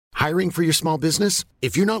Hiring for your small business?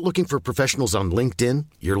 If you're not looking for professionals on LinkedIn,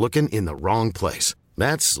 you're looking in the wrong place.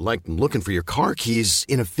 That's like looking for your car keys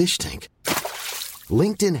in a fish tank.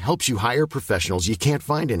 LinkedIn helps you hire professionals you can't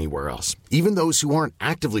find anywhere else, even those who aren't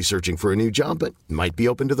actively searching for a new job but might be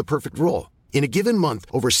open to the perfect role. In a given month,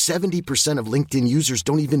 over 70% of LinkedIn users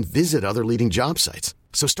don't even visit other leading job sites.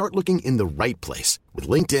 So start looking in the right place. With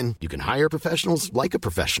LinkedIn, you can hire professionals like a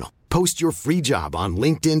professional. Post your free job on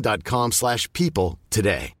linkedin.com/people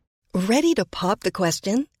today. Ready to pop the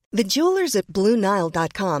question? The jewelers at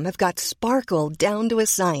BlueNile.com have got sparkle down to a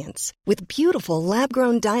science with beautiful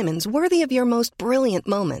lab-grown diamonds worthy of your most brilliant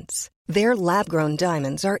moments. Their lab-grown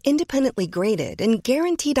diamonds are independently graded and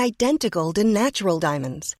guaranteed identical to natural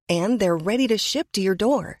diamonds, and they're ready to ship to your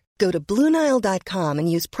door. Go to BlueNile.com and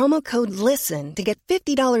use promo code LISTEN to get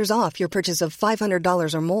 $50 off your purchase of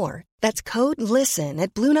 $500 or more. That's code LISTEN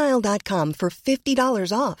at BlueNile.com for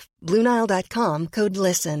 $50 off. BlueNile.com, code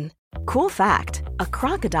LISTEN. Cool fact, a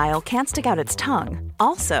crocodile can't stick out its tongue.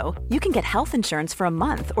 Also, you can get health insurance for a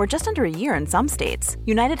month or just under a year in some states.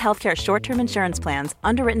 United Healthcare short-term insurance plans,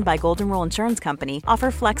 underwritten by Golden Rule Insurance Company, offer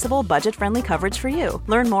flexible, budget-friendly coverage for you.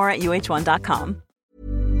 Learn more at uh1.com.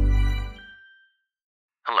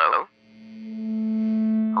 Hello?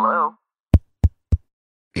 Hello?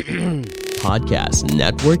 Podcast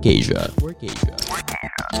Network Asia.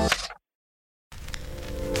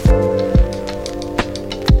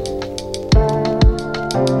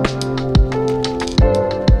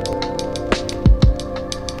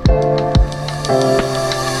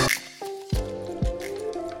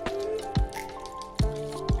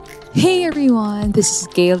 Hey everyone, this is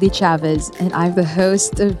Gailey Chavez, and I'm the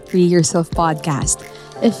host of Free Yourself Podcast.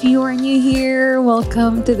 If you are new here,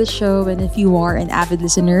 welcome to the show, and if you are an avid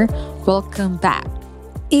listener, welcome back.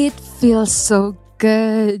 It feels so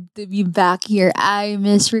good to be back here. I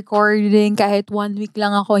miss recording. Kahit 1 week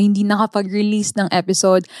lang ako hindi nakapag-release ng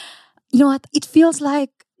episode. You know what? It feels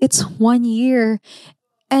like it's 1 year.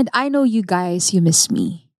 And I know you guys, you miss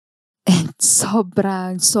me. And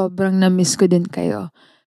sobrang na-miss ko din kayo.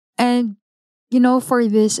 And, you know, for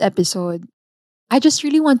this episode, I just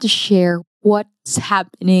really want to share what's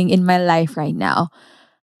happening in my life right now.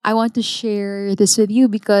 I want to share this with you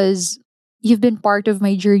because you've been part of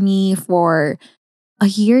my journey for a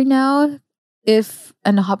year now. If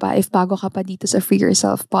bago ka pa dito sa Free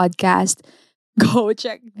Yourself podcast, go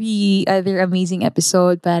check the other amazing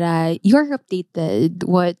episode para you're updated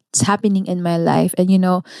what's happening in my life. And you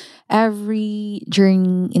know, every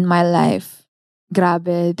journey in my life,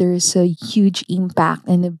 grabe, there's a huge impact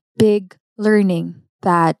and a big learning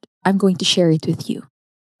that I'm going to share it with you.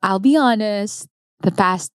 I'll be honest, the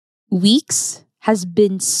past weeks has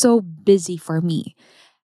been so busy for me.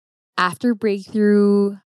 After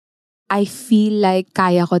breakthrough, I feel like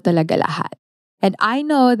kaya ko talaga lahat. And I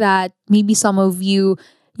know that maybe some of you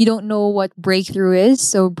don't know what breakthrough is.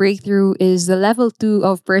 So breakthrough is the level 2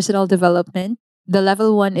 of personal development. The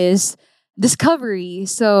level 1 is discovery.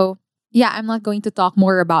 So yeah, I'm not going to talk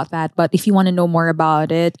more about that, but if you want to know more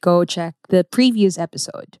about it, go check the previous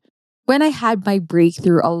episode. When I had my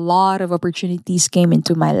breakthrough, a lot of opportunities came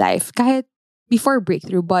into my life. Kahit before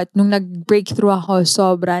breakthrough, but nung nag-breakthrough ako,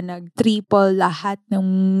 sobra nag-triple lahat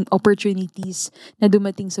ng opportunities na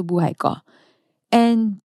dumating sa buhay ko.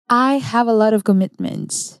 And I have a lot of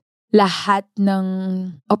commitments. Lahat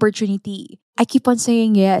ng opportunity, I keep on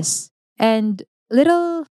saying yes. And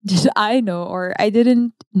little did I know, or I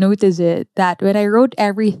didn't notice it, that when I wrote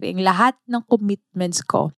everything, lahat ng commitments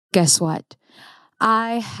ko, guess what?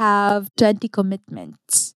 I have 20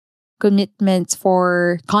 commitments. Commitments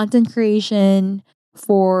for content creation,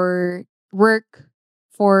 for work,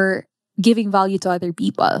 for giving value to other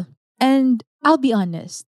people. And I'll be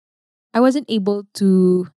honest, I wasn't able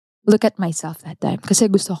to look at myself that time. Kasi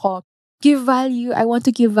gusto ko, give value. I want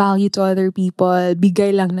to give value to other people.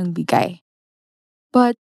 Bigay lang ng bigay.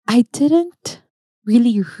 But I didn't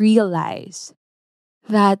really realize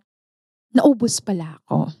that naubos pala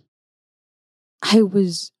ako. I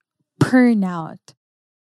was burnout.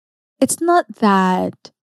 It's not that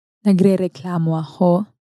nagre-reklamo ako.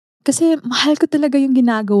 Kasi mahal ko talaga yung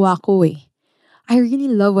ginagawa ko eh. I really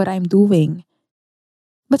love what I'm doing.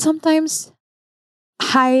 But sometimes,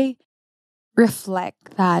 I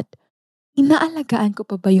reflect that inaalagaan ko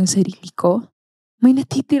pa ba yung sarili ko? May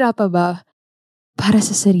natitira pa ba para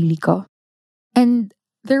sa sarili ko? And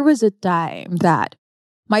there was a time that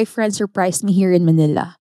my friend surprised me here in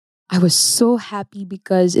Manila. I was so happy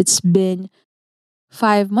because it's been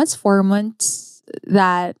 4 months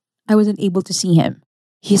that I wasn't able to see him.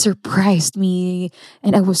 He surprised me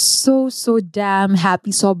and I was so damn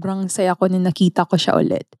happy. Sobrang saya ko na nakita ko siya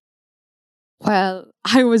ulit. While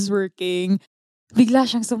I was working, bigla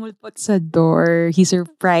siyang sumulpot sa door. He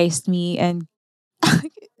surprised me and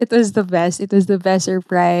it was the best. It was the best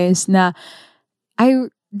surprise na I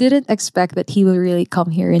didn't expect that he will really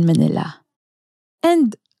come here in Manila.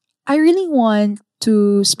 And I really want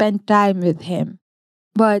to spend time with him.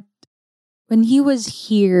 But when he was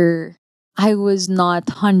here, I was not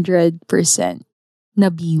 100%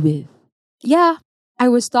 nabiwid. Yeah, I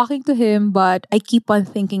was talking to him, but I keep on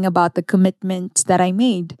thinking about the commitments that I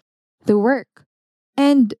made, the work.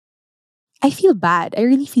 And I feel bad. I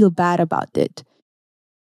really feel bad about it.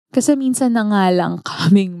 Kasi minsan na nga lang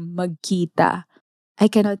kaming magkita. I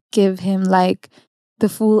cannot give him like the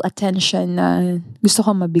full attention na gusto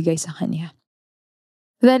ko mabigay sa kanya.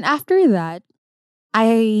 Then after that,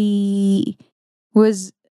 I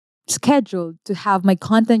was scheduled to have my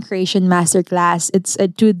content creation masterclass. It's a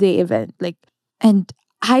 2-day event. And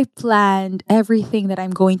I planned everything that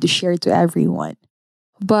I'm going to share to everyone.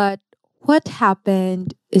 But what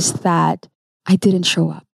happened is that I didn't show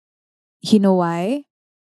up. You know why?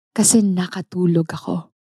 Kasi nakatulog ako.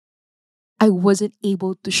 I wasn't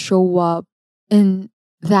able to show up in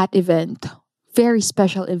that event. Very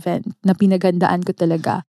special event na pinagandaan ko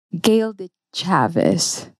talaga. Gail de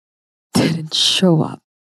Chavez didn't show up.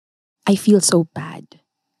 I feel so bad.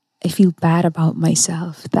 I feel bad about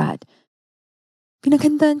myself that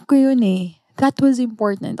pinagandaan ko yun eh. That was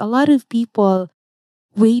important. A lot of people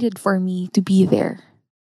waited for me to be there.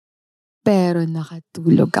 Pero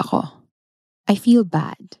nakatulog ako. I feel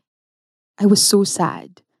bad. I was so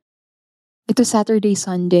sad. It was Saturday,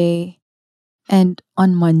 Sunday, and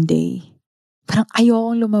on Monday. Parang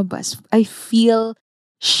ayokong lumabas. I feel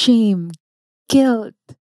shame, guilt.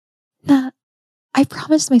 Na I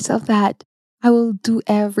promised myself that I will do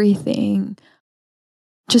everything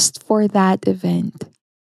just for that event.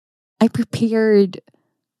 I prepared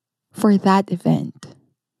for that event.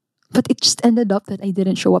 But it just ended up that I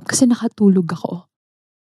didn't show up kasi nakatulog ako.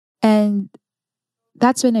 And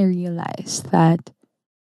that's when I realized that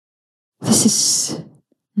this is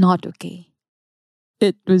not okay.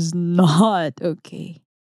 It was not okay.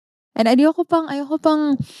 And ayoko pang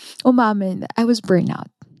umamin. I was burnout.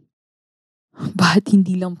 But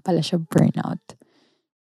hindi lang pala siya burnout.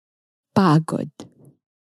 Pagod.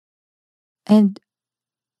 And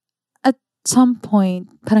at some point,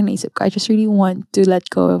 parang naisip ko, I just really want to let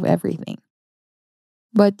go of everything.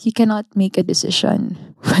 But you cannot make a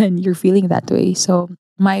decision when you're feeling that way. So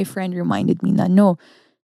my friend reminded me na, no,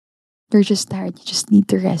 you're just tired. You just need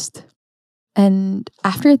to rest. And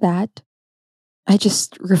after that, I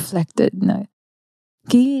just reflected na,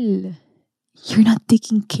 Gail, you're not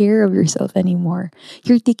taking care of yourself anymore.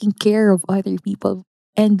 You're taking care of other people.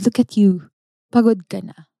 And look at you. Pagod ka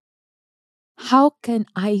na. How can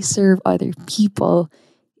I serve other people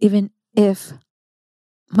even if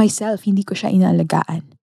myself, hindi ko siya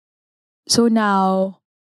inaalagaan? So now,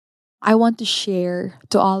 I want to share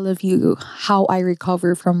to all of you how I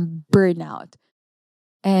recover from burnout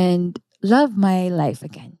and love my life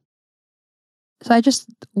again. So I just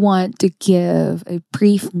want to give a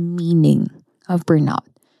brief meaning of burnout.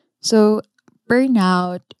 So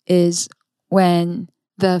burnout is when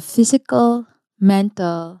the physical,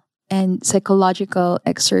 mental, and psychological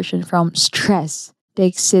exertion from stress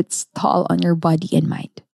takes its toll on your body and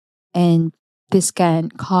mind. And this can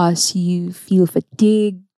cause you feel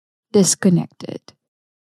fatigued, disconnected,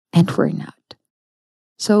 and burnout.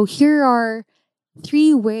 So here are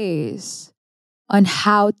 3 ways on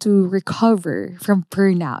how to recover from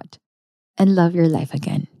burnout and love your life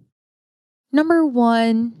again. Number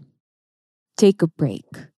 1, take a break.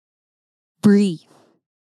 Breathe.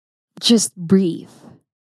 Just breathe.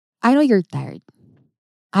 I know you're tired.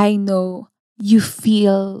 I know you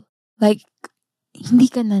feel like hindi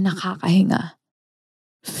ka na nakakahinga.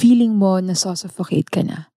 Feeling mo na suffocate ka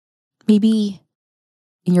na. Maybe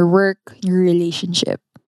in your work, in your relationship,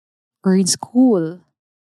 or in school.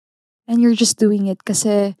 And you're just doing it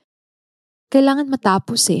kasi kailangan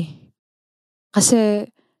matapos eh.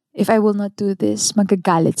 Kasi if I will not do this,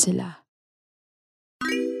 magagalit sila.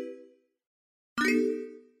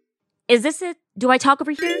 Is this it? Do I talk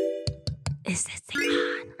over here? Is this thing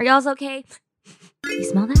on? Are y'all okay? You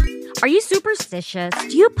smell that? Are you superstitious?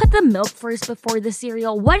 Do you put the milk first before the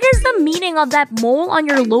cereal? What is the meaning of that mole on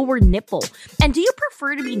your lower nipple? And do you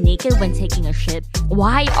prefer to be naked when taking a shit?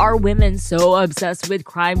 Why are women so obsessed with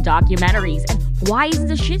crime documentaries? And why isn't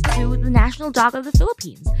the Shih Tzu the national dog of the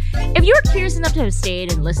Philippines? If you're curious enough to have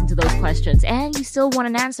stayed and listened to those questions and you still want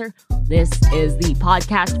an answer, this is the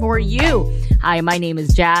podcast for you. Hi, my name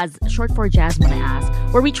is Jazz, short for Jazz Wanna Ask,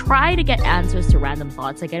 where we try to get answers to random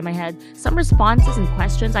thoughts I get in my head, some responses and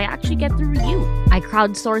questions I actually get through you. I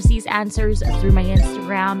crowdsource these answers through my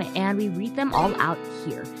Instagram, and we read them all out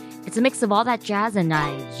here. It's a mix of all that jazz, and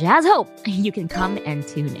I jazz hope you can come and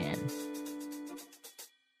tune in.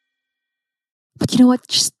 But you know what?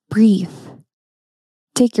 Just breathe.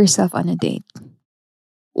 Take yourself on a date.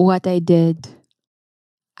 What I did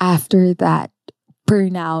after that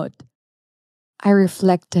burnout, I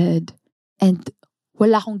reflected and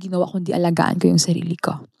wala akong ginawa kundi alagaan ko yung sarili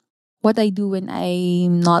ko. What I do when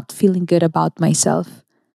I'm not feeling good about myself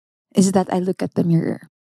is that I look at the mirror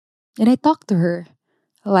and I talk to her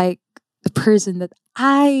like the person that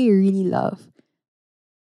I really love.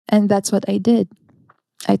 And that's what I did.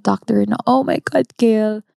 I talked to her and, oh my God,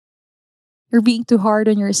 Gail, you're being too hard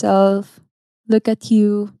on yourself. Look at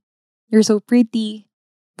you. You're so pretty,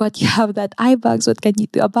 but you have that eye bags. What can you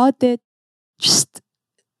do about it? Just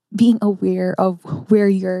being aware of where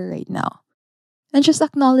you're right now. And just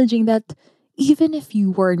acknowledging that even if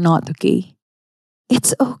you were not okay,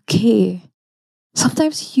 it's okay.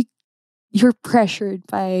 Sometimes you're pressured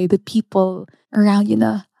by the people around you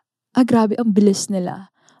na, grabe, ang bilis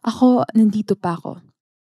nila. Ako, nandito pa ako.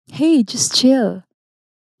 Hey, just chill.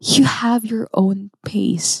 You have your own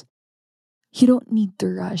pace. You don't need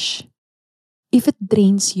to rush. If it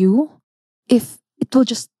drains you, if it will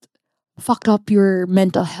just fuck up your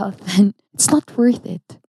mental health, then it's not worth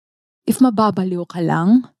it. If mababaliw ka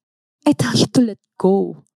lang, I tell you to let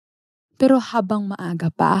go. Pero habang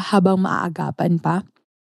maaga pa, habang maaagapan pa,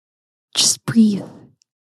 just breathe.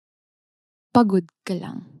 Pagod ka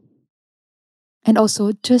lang. And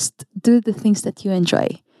also, just do the things that you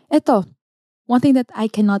enjoy. Ito, one thing that I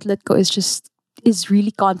cannot let go is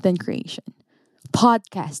really content creation.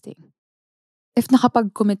 Podcasting. If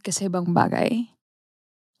nakapag-commit ka sa ibang bagay,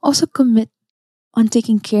 also commit on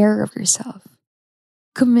taking care of yourself.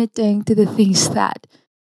 Committing to the things that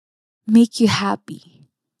make you happy.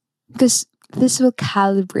 Because this will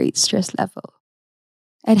calibrate stress level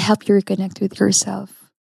and help you reconnect with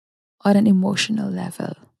yourself on an emotional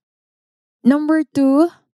level. Number 2,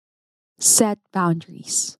 set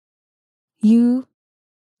boundaries. You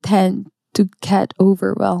tend to get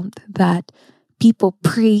overwhelmed that people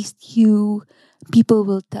praise you, people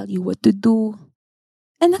will tell you what to do.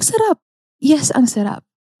 And ang sarap. Yes, ang sarap.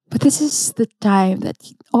 But this is the time that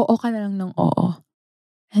oo ka na lang ng oo.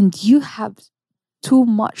 And you have so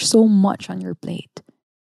much on your plate.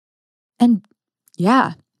 And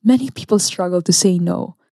yeah, many people struggle to say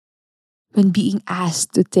no when being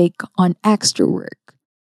asked to take on extra work.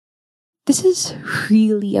 This is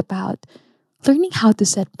really about learning how to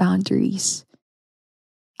set boundaries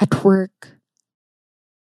at work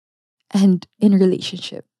and in a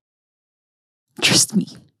relationship. Trust me.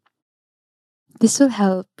 This will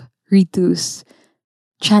help reduce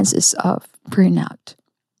chances of burnout.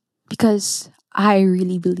 Because I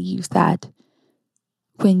really believe that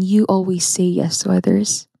when you always say yes to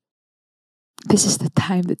others, this is the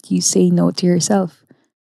time that you say no to yourself.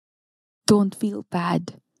 Don't feel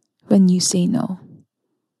bad when you say no.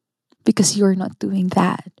 Because you're not doing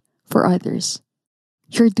that for others.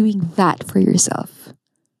 You're doing that for yourself.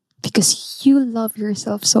 Because you love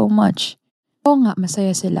yourself so much. Oo nga,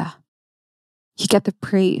 masaya sila. You get the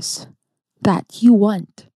praise that you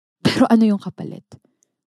want. Pero ano yung kapalit?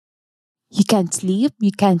 You can't sleep,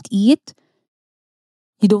 you can't eat,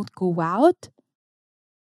 you don't go out.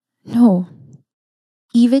 No.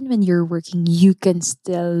 Even when you're working, you can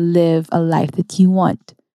still live a life that you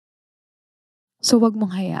want. So wag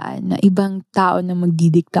mong hayaan na ibang tao na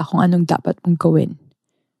magdidikta kung anong dapat mong gawin.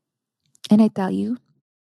 And I tell you,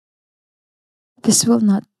 this will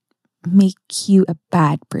not make you a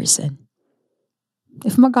bad person.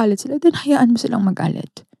 If magalit sila, then hayaan mo silang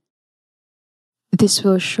magalit. This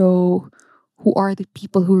will show who are the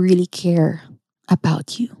people who really care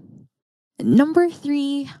about you. Number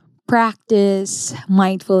 3, practice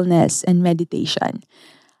mindfulness and meditation.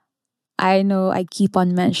 I know I keep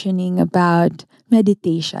on mentioning about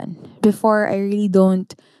meditation. Before, I really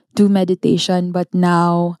don't do meditation, but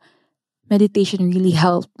now meditation really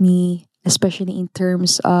helped me, especially in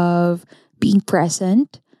terms of being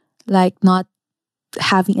present, like not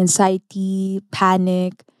having anxiety,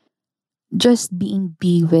 panic, just be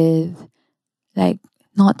with, like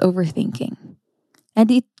not overthinking.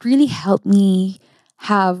 And it really helped me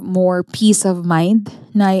have more peace of mind.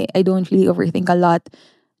 Na I don't really overthink a lot.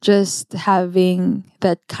 Just having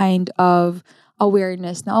that kind of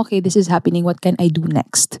awareness na, okay, this is happening. What can I do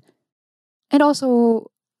next? And also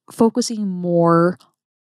focusing more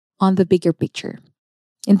on the bigger picture.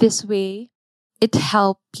 In this way, it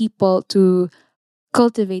helped people to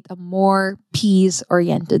cultivate a more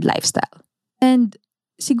peace-oriented lifestyle. And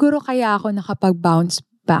siguro kaya ako nakapag-bounce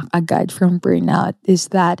back agad from burnout is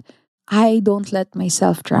that I don't let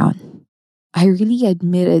myself drown. I really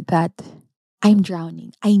admitted that I'm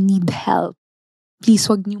drowning. I need help. Please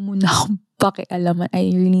wag niyo muna akong pakialaman.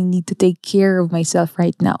 I really need to take care of myself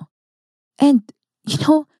right now. And,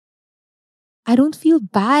 I don't feel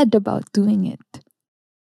bad about doing it.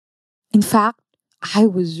 In fact, I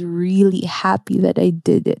was really happy that I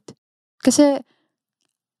did it. Kasi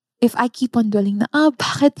if I keep on dwelling na,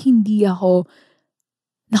 bakit hindi ako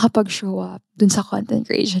nakapag-show up dun sa content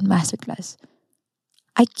creation masterclass?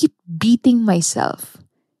 I keep beating myself.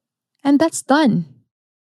 And that's done.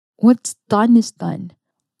 What's done is done.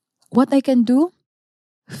 What I can do?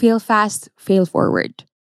 Fail fast, fail forward.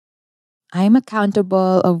 I'm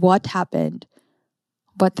accountable of what happened,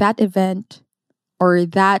 but that event or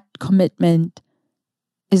that commitment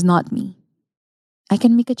is not me. I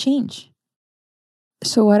can make a change.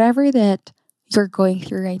 So whatever that you're going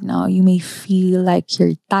through right now, you may feel like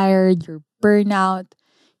you're tired, you're burnout,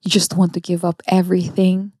 you just want to give up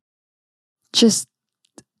everything. Just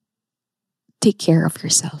take care of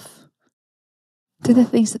yourself. Do the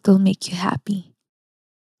things that will make you happy.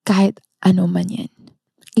 Kahit ano man yan.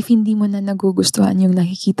 If hindi mo na nagugustuhan yung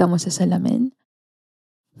nakikita mo sa salamin,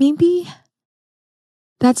 maybe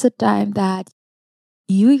that's the time that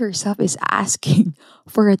you yourself is asking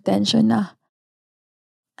for attention na,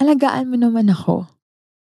 alagaan mo naman ako.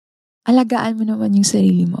 Alagaan mo naman yung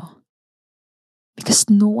sarili mo. Because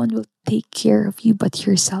no one will take care of you but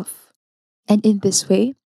yourself. And in this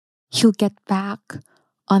way, you'll get back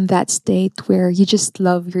on that state where you just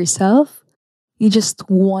love yourself. You just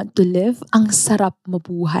want to live. Ang sarap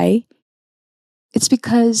mabuhay. It's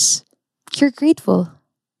because you're grateful.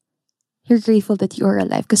 You're grateful that you are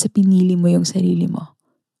alive kasi pinili mo yung sarili mo.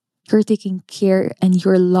 You're taking care and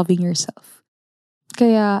you're loving yourself.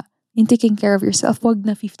 Kaya, in taking care of yourself, wag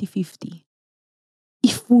na 50-50.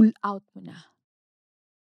 I-full out mo na.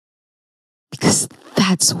 Because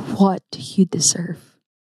that's what you deserve.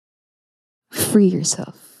 Free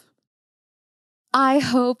yourself. I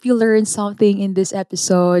hope you learned something in this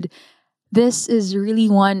episode. This is really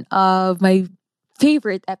one of my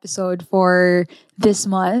favorite episode for this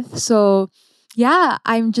month. So, yeah,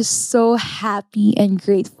 I'm just so happy and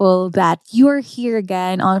grateful that you're here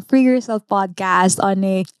again on Free Yourself Podcast on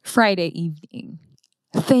a Friday evening.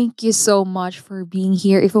 Thank you so much for being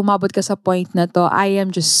here. If umabot ka sa point na to, I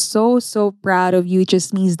am just so proud of you. It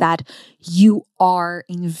just means that you are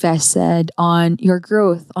invested on your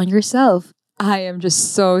growth, on yourself. I am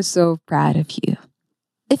just so proud of you.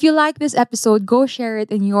 If you like this episode, go share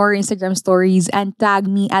it in your Instagram stories and tag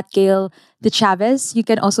me at Gail De Chavez. You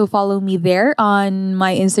can also follow me there on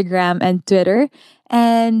my Instagram and Twitter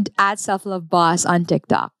and at Self-Love Boss on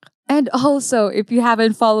TikTok. And also, if you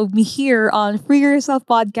haven't followed me here on Free Yourself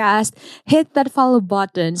Podcast, hit that follow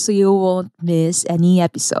button so you won't miss any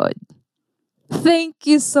episode. Thank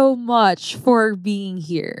you so much for being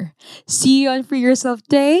here. See you on Free Yourself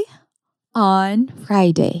Day on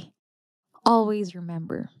Friday. Always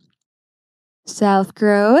remember,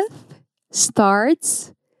 self-growth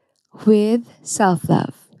starts with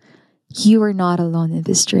self-love. You are not alone in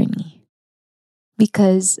this journey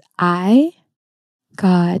because I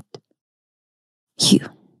got you.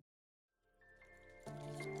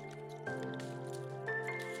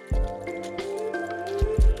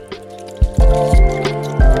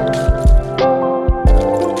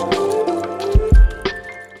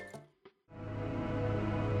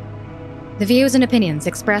 The views and opinions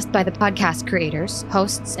expressed by the podcast creators,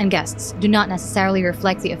 hosts, and guests do not necessarily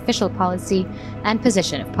reflect the official policy and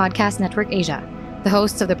position of Podcast Network Asia, the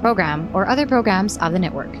hosts of the program, or other programs of the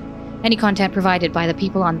network. Any content provided by the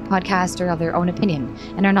people on the podcast are of their own opinion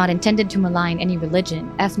and are not intended to malign any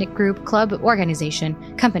religion, ethnic group, club,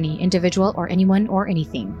 organization, company, individual, or anyone or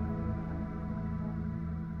anything.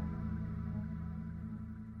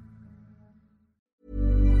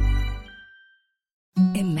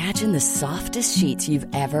 Imagine the softest sheets you've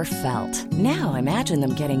ever felt. Now imagine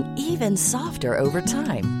them getting even softer over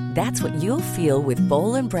time. That's what you'll feel with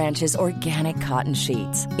Boll & Branch's organic cotton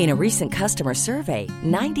sheets. In a recent customer survey,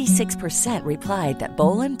 96% replied that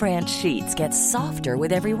Boll & Branch sheets get softer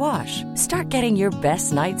with every wash. Start getting your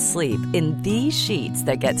best night's sleep in these sheets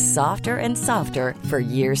that get softer and softer for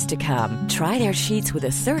years to come. Try their sheets with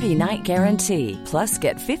a 30-night guarantee. Plus,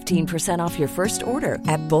 get 15% off your first order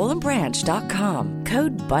at bollandbranch.com.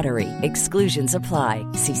 Code BUTTERY. Exclusions apply.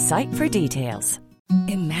 See site for details.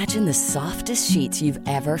 Imagine the softest sheets you've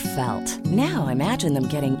ever felt. Now imagine them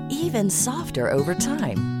getting even softer over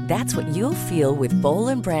time. That's what you'll feel with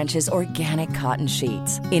Boll & Branch's organic cotton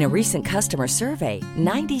sheets. In a recent customer survey,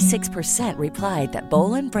 96% replied that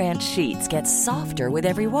Boll & Branch sheets get softer with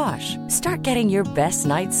every wash. Start getting your best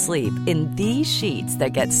night's sleep in these sheets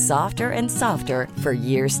that get softer and softer for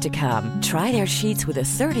years to come. Try their sheets with a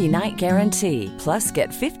 30-night guarantee. Plus, get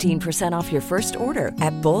 15% off your first order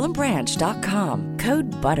at bollandbranch.com.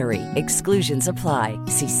 Code BUTTERY. Exclusions apply.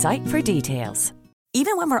 See site for details.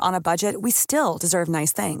 Even when we're on a budget, we still deserve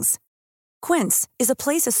nice things. Quince is a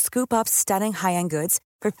place to scoop up stunning high-end goods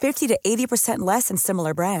for 50 to 80% less than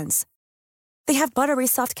similar brands. They have buttery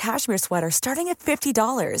soft cashmere sweaters starting at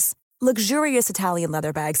 $50, luxurious Italian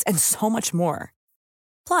leather bags, and so much more.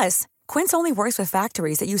 Plus, Quince only works with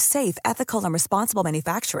factories that use safe, ethical, and responsible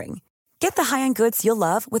manufacturing. Get the high-end goods you'll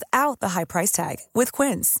love without the high price tag with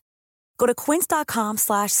Quince. Go to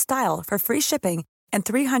quince.com/style for free shipping and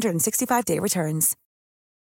 365-day returns.